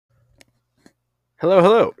Hello,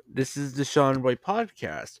 hello. This is the Shaughanboy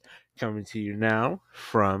podcast coming to you now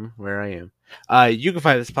from where I am. You can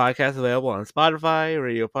find this podcast available on Spotify,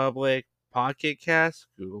 Radio Public, Pocket Casts,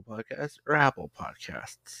 Google Podcasts, or Apple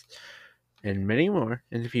Podcasts, and many more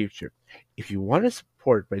in the future. If you want to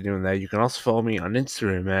support by doing that, you can also follow me on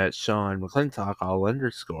Instagram at Sean McClintock, all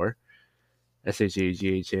underscore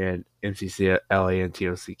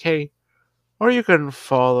SHAGHANMCCLANTOCK, or you can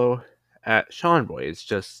follow at Shaughanboy. It's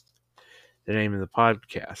just the name of the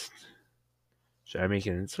podcast. Should I make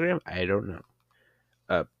an Instagram? I don't know.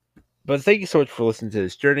 But thank you so much for listening to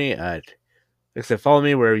this journey. Like I said, follow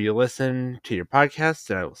me wherever you listen to your podcasts,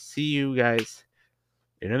 and I will see you guys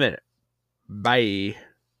in a minute. Bye.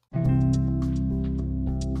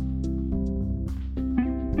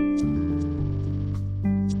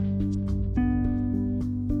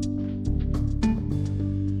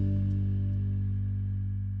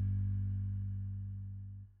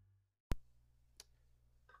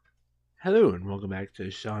 Hello, and welcome back to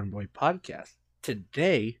the Shaughanboy podcast.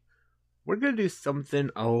 Today, we're going to do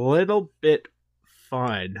something a little bit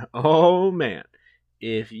fun. Oh, man.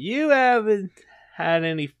 If you haven't had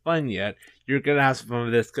any fun yet, you're going to have some fun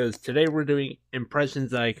with this, because today we're doing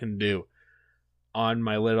impressions that I can do on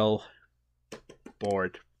my little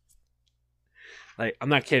board. Like, I'm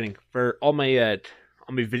not kidding. For all my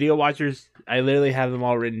video watchers, I literally have them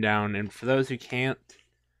all written down. And for those who can't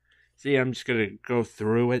see, I'm just going to go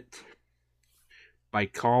through it by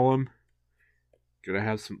column. Gonna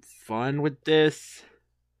have some fun with this.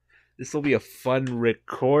 This will be a fun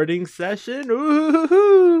recording session.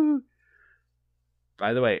 Ooh!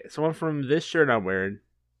 By the way, someone from this shirt I'm wearing,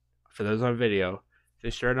 for those on video,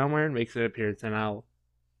 this shirt I'm wearing makes an appearance, and I'll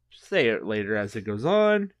say it later as it goes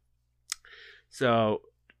on. So,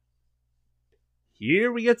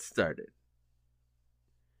 here we get started.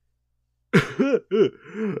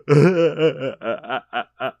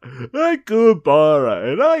 I'm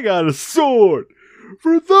Kuwabara, and I got a sword.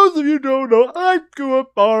 For those of you who don't know, I'm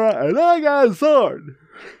Kuwabara, and I got a sword.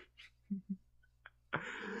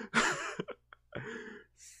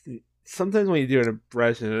 Sometimes when you do an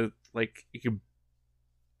impression, like, it can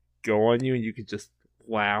go on you, and you can just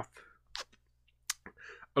laugh.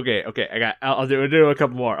 Okay, I'll do a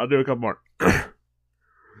couple more.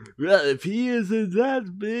 Well, if he isn't as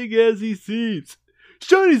big as he seems,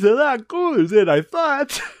 Shorty's a lot cooler than I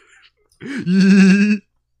thought.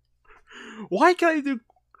 Why can't I do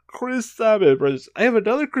Chris Sabat impressions? I have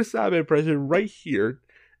another Chris Sabat impression right here,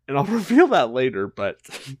 and I'll reveal that later, but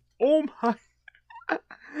oh my.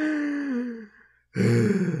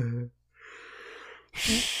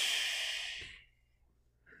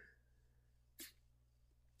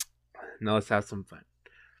 Now let's have some fun.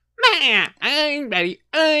 Man, I'm ready.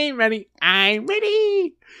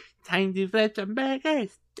 Time to flip some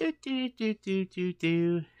burgers. Do.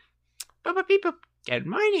 Boop. Good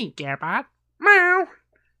morning, Gearbot. Meow.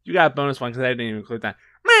 You got a bonus one because I didn't even include that.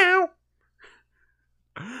 Meow.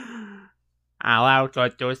 Hello,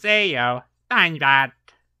 good to see you, SpongeBob.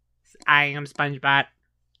 I am SpongeBob.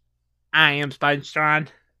 I am SpongeTron.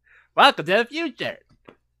 Welcome to the future.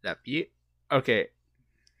 Okay.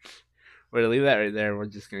 We're gonna leave that right there. We're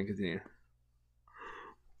just gonna continue.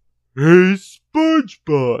 Hey,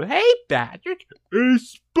 SpongeBob. Hey, Patrick. Hey,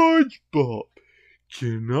 SpongeBob.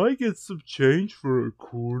 Can I get some change for a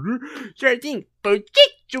quarter? Sure thing. Here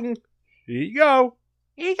you go.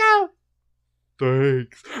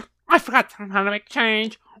 Thanks. I forgot how to make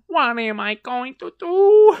change. What am I going to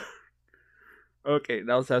do? Okay,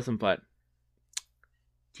 now let's have some fun.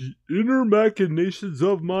 The inner machinations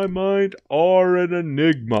of my mind are an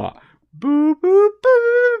enigma. Boo, boo,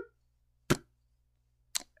 boo.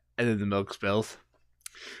 And then the milk spills.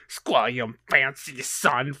 Squilliam fancy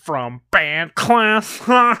son from band class.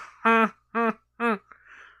 I'm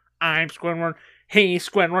Squidward. He's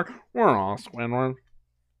Squidward. We're all Squidward.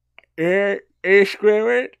 A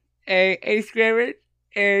Squidward. A Squidward.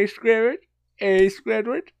 A Squidward. A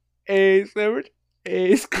Squidward. A Squidward.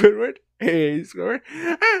 A Squidward. A Squidward.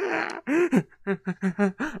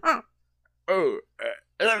 Oh,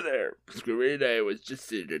 hello there, Squidward. I was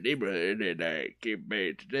just in the neighborhood, and I came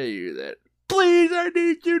by to tell you that, please, I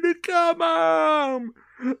need you to come home.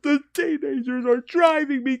 The teenagers are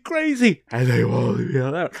driving me crazy, and they won't leave me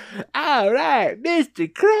alone. All right,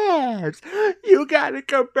 Mr. Krabs, you gotta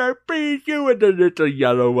come back, please. You and the little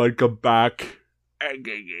yellow one, come back.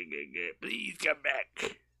 Please come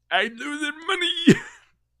back. I'm losing money.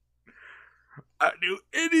 I'll do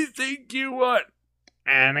anything you want.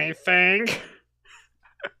 Anything?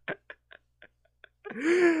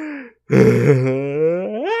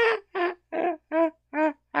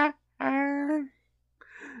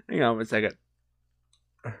 Hang on one second.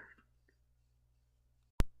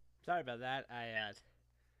 Sorry about that. I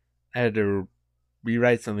had to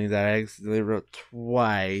rewrite something that I accidentally wrote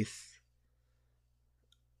twice.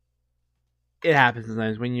 It happens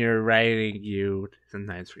sometimes when you're writing. You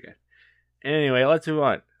sometimes forget. Anyway, let's move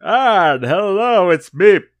on. Hello, it's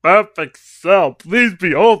me, Perfect Self. Please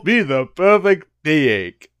behold me, the perfect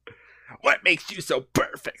being. What makes you so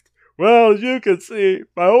perfect? Well, as you can see,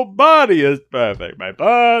 my whole body is perfect. My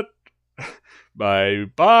butt, my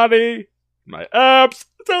body, my abs,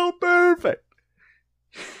 it's all perfect.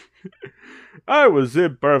 I was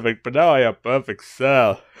imperfect, but now I am perfect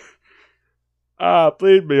self.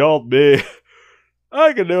 Please behold me.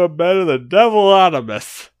 I can do it better than Devil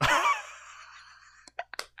Animus.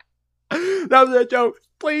 That was a joke.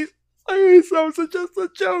 Please, that was just a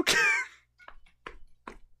joke.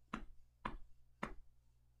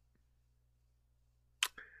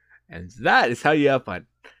 And that is how you have fun.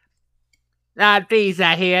 These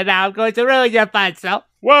are here now. I'm going to ruin your fun, so.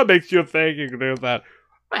 What makes you think you can do that?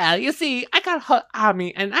 Well, you see, I got a whole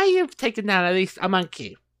army, and I have taken down at least a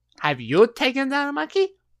monkey. Have you taken down a monkey?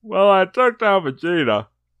 Well, I took down Vegeta.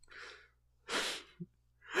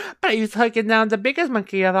 But you taken down the biggest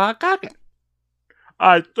monkey of all, Gaga.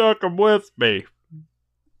 I took him with me.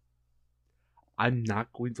 I'm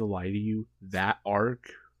not going to lie to you. That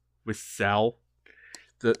arc with Cell,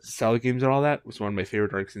 the Cell games and all that, was one of my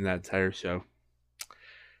favorite arcs in that entire show.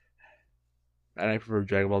 And I prefer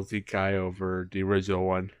Dragon Ball Z Kai over the original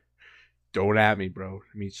one. Don't at me, bro.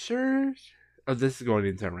 I mean, sure. Oh, this is going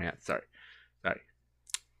into a rant. Sorry.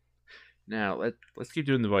 Now, let's keep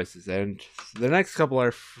doing the voices. And the next couple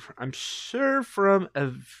are, I'm sure, from a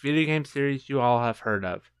video game series you all have heard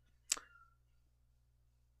of.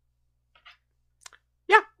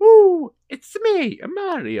 Yahoo! It's me,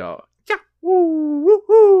 Mario. Yahoo!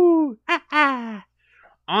 Woohoo! Ha ha!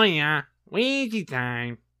 Oh yeah, Ouija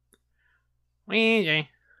time. Ouija.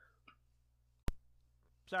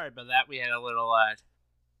 Sorry about that. We had a little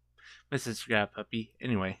Mrs. Scrap Puppy.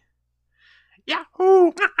 Anyway.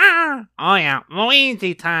 Yahoo! Oh yeah,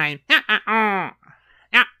 Luigi time.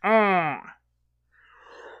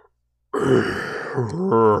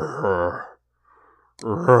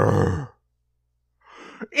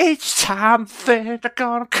 Each time they're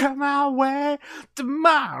gonna come our way, the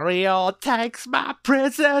Mario takes my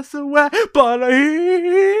princess away. But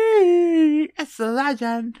he is the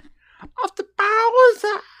legend of the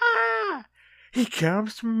Bowser. He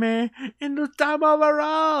comes to me in the time of a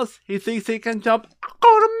rose. He thinks he can jump. I'm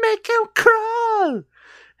gonna make him crawl.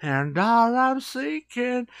 And all I'm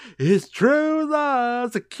seeking is true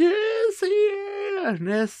love. A kiss here, and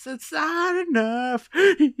it's not enough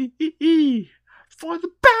for the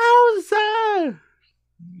Bowser.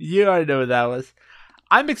 You already know what that was.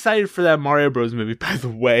 I'm excited for that Mario Bros. Movie, by the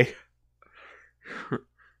way. I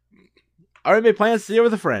already made plans to see it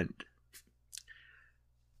with a friend.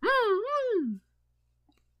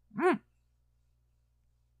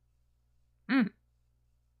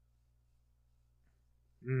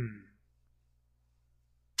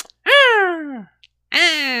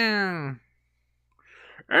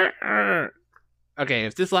 Okay,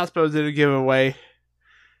 if this last pose didn't give away,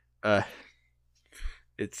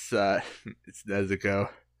 it's Nezuko.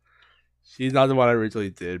 She's not the one I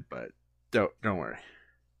originally did, but don't worry.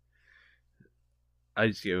 I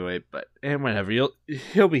just gave away, but whatever. He'll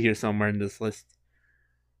be here somewhere in this list.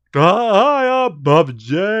 Hi, I'm Bub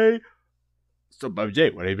J. So, Bub J,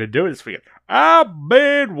 what have you been doing this weekend? I've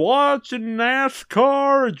been watching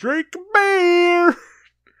NASCAR and drinking beer.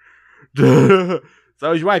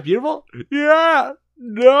 So, is your wife beautiful? Yeah.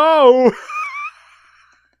 No.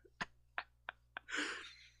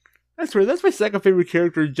 I swear, that's my second favorite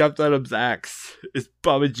character in Jumped Adam's axe. Is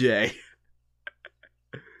Bubba J.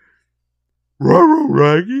 Roro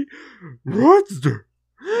Raggy. Rodster.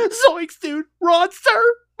 Zoinks, dude. Rodster.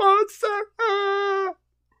 Monster.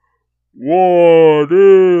 What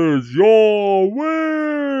is your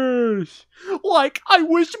wish? Like, I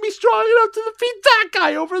wish to be strong enough to defeat that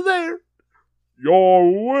guy over there.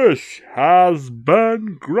 Your wish has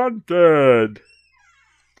been granted.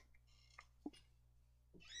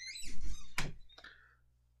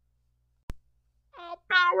 Oh,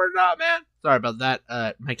 powered up, man. Sorry about that.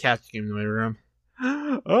 My cat came into my room.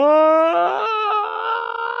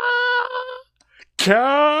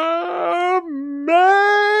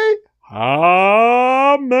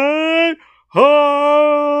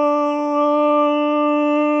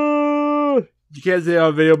 You can't see it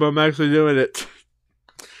on video, but I'm actually doing it.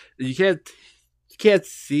 You can't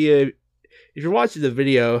see it. If you're watching the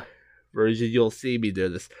video version, you'll see me do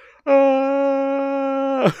this.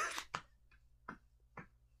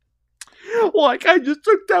 Like I just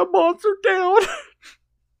took that monster down.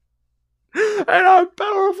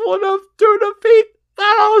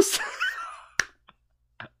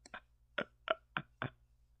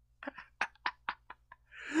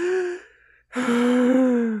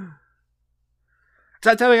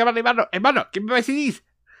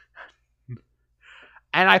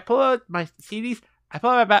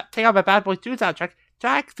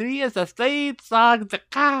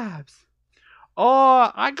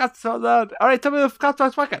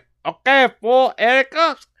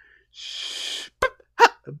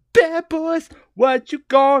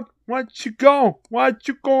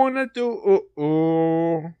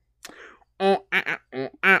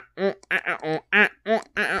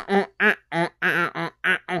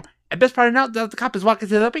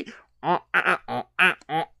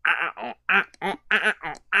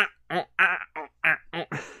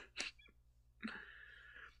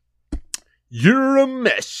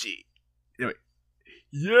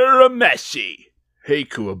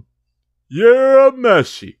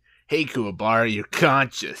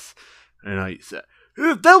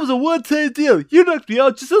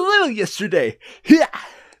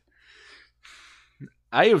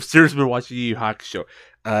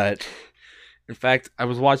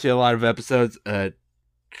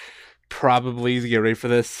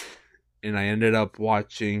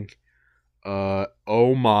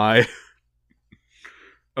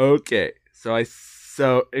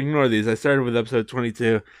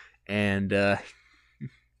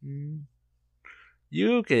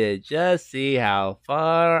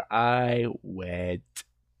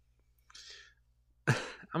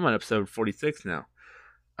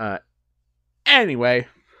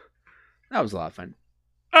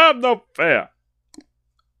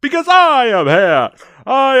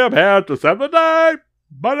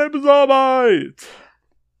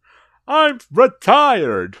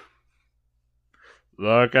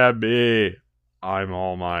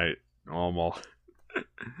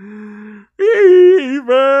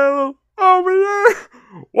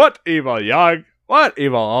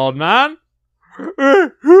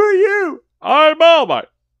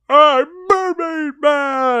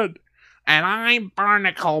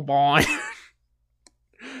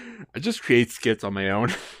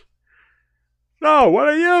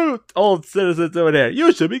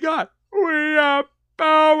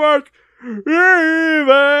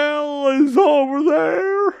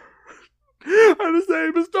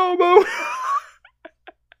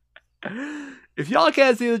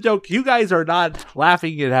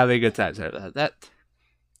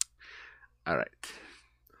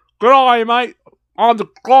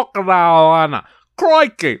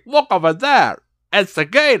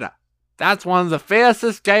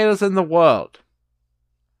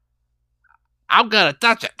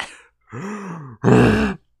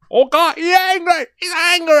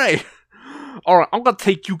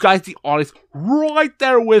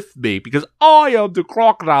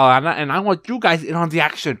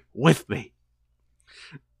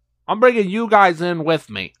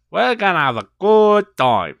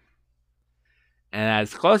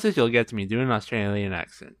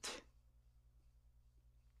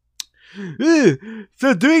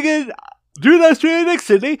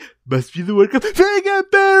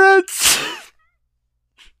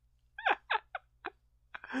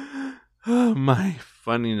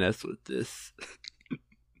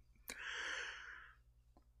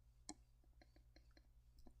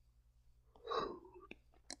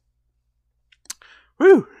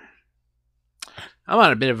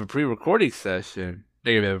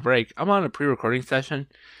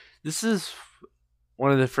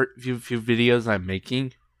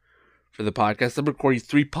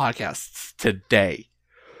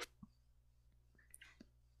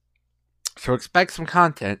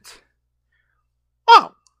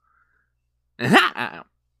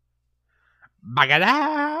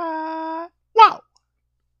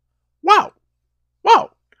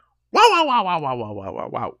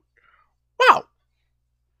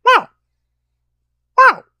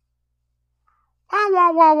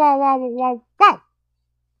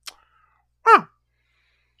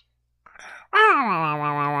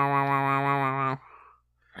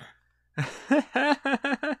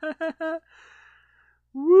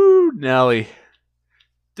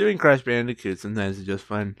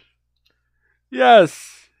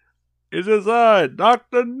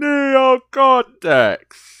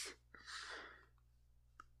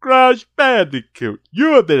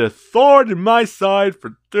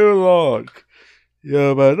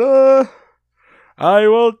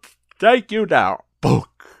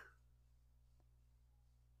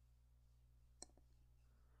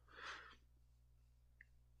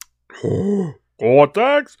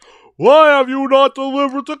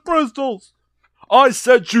 I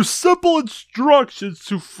sent you simple instructions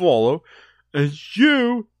to follow, and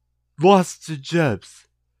you lost the gems.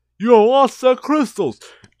 You lost the crystals,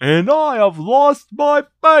 and I have lost my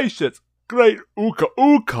patience. Great Uka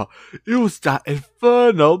Uka, it was that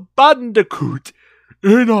infernal bandicoot.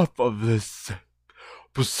 Enough of this.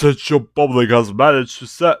 But since your public has managed to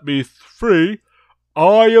set me free,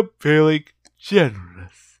 I am feeling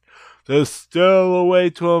generous. There's still a way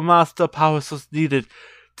to amass the powers needed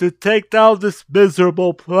to take down this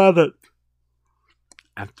miserable planet.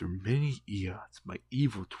 After many eons, my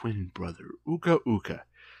evil twin brother, Uka Uka,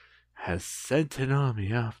 has sent an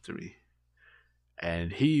army after me,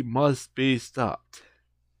 and he must be stopped.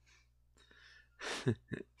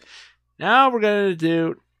 Now we're gonna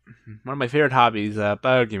do one of my favorite hobbies,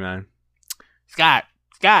 Pokemon. Scott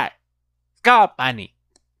Bunny.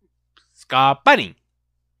 Scott Bunny.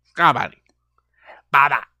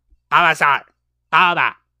 Baba-san.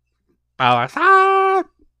 Baba-san.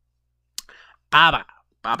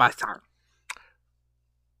 Baba-san.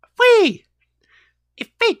 Free.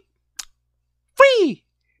 Free.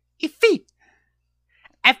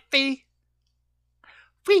 Effie.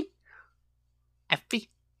 Free. Effie.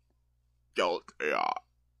 Oh, yeah.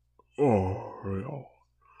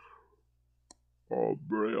 Oh,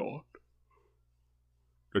 brilliant.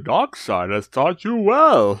 The dark side has taught you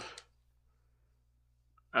well.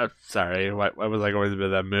 Sorry, why was I always in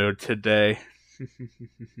that mood today?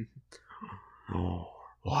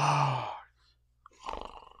 Wow.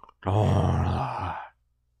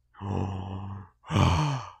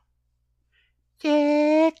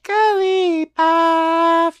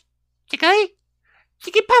 Jigglypuff.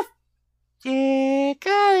 Jigglypuff.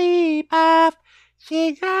 Jigglypuff.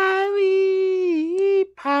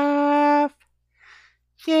 Jigglypuff.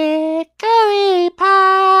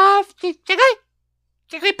 Jigglypuff.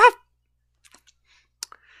 Jigglypuff.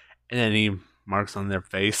 And then he marks on their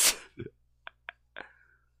face.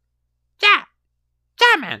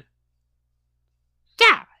 Man.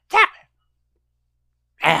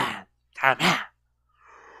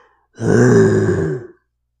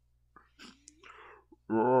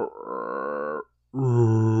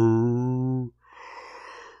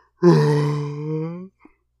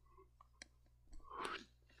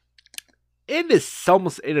 It is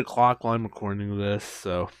almost 8 o'clock while I'm recording this,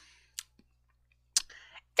 so.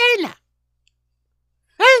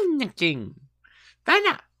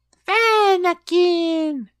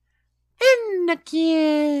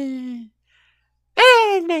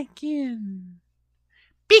 Fanakin.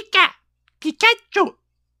 Pikachu.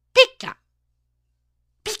 Pikachu.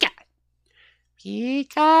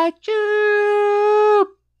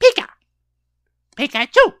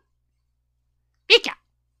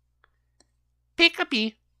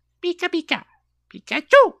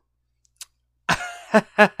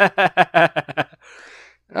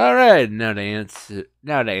 All right, now to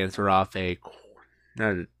answer off I'm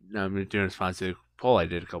doing a response to a poll I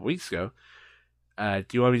did a couple weeks ago. Do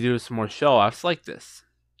you want me to do some more show-offs like this?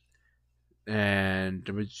 And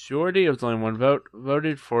the majority, it was only one vote,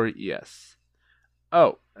 voted for yes.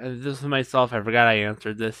 Oh, and this is myself. I forgot I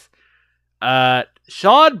answered this.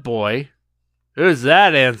 shaughanboy, who's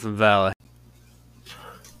that handsome fella?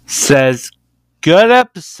 Says, good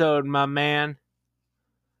episode, my man.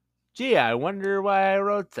 Gee, I wonder why I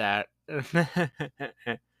wrote that.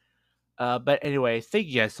 But anyway, thank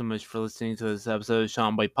you guys so much for listening to this episode of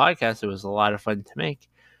Shaughanboy Podcast. It was a lot of fun to make.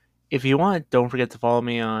 If you want, don't forget to follow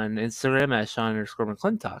me on Instagram at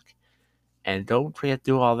Sean_McClintock. And don't forget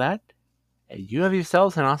to do all that. And you have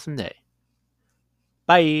yourselves an awesome day.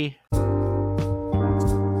 Bye.